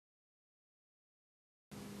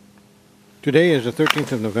Today is the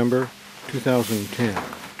 13th of November, 2010.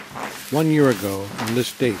 1 year ago, on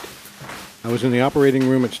this date, I was in the operating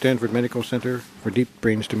room at Stanford Medical Center for deep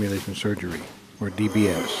brain stimulation surgery, or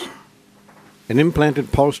DBS. An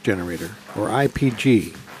implanted pulse generator, or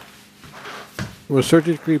IPG, was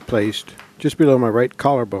surgically placed just below my right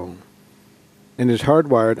collarbone and is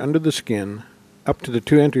hardwired under the skin up to the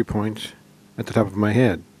two entry points at the top of my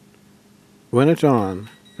head. When it's on,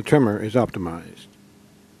 the tremor is optimized.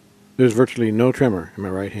 There's virtually no tremor in my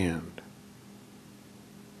right hand.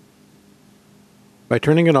 By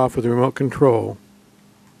turning it off with a remote control,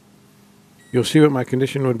 you'll see what my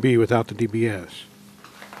condition would be without the DBS.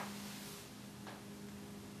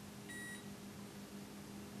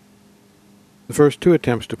 The first two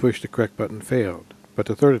attempts to push the correct button failed, but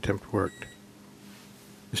the third attempt worked.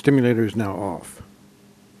 The stimulator is now off.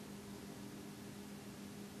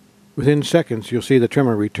 Within seconds, you'll see the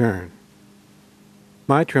tremor return.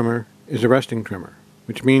 My tremor is a resting tremor,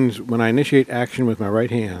 which means when I initiate action with my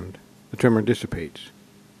right hand, the tremor dissipates.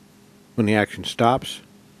 When the action stops,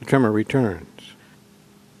 the tremor returns.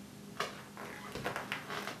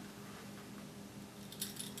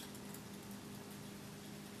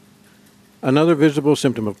 Another visible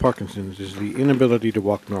symptom of Parkinson's is the inability to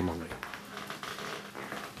walk normally.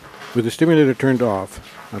 With the stimulator turned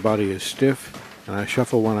off, my body is stiff and I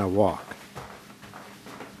shuffle when I walk.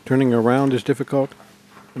 Turning around is difficult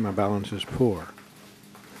and my balance is poor.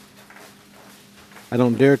 I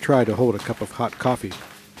don't dare try to hold a cup of hot coffee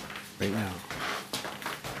right now.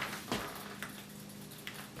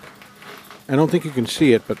 I don't think you can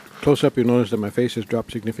see it, but close up you'll notice that my face has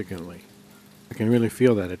dropped significantly. I can really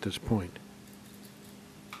feel that at this point.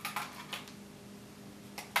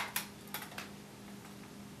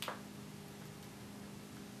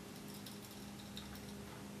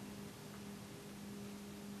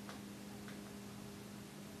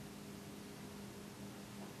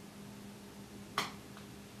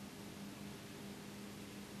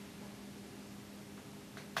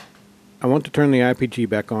 I want to turn the IPG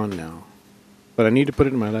back on now, but I need to put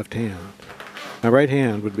it in my left hand. My right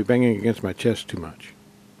hand would be banging against my chest too much.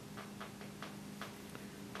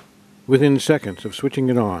 Within seconds of switching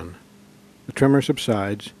it on, the tremor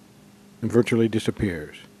subsides and virtually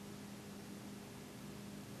disappears.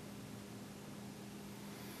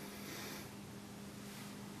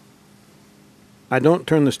 I don't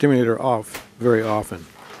turn the stimulator off very often,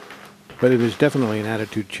 but it is definitely an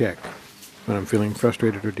attitude check when I'm feeling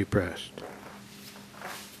frustrated or depressed.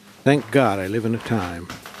 Thank God I live in a time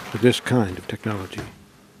with this kind of technology.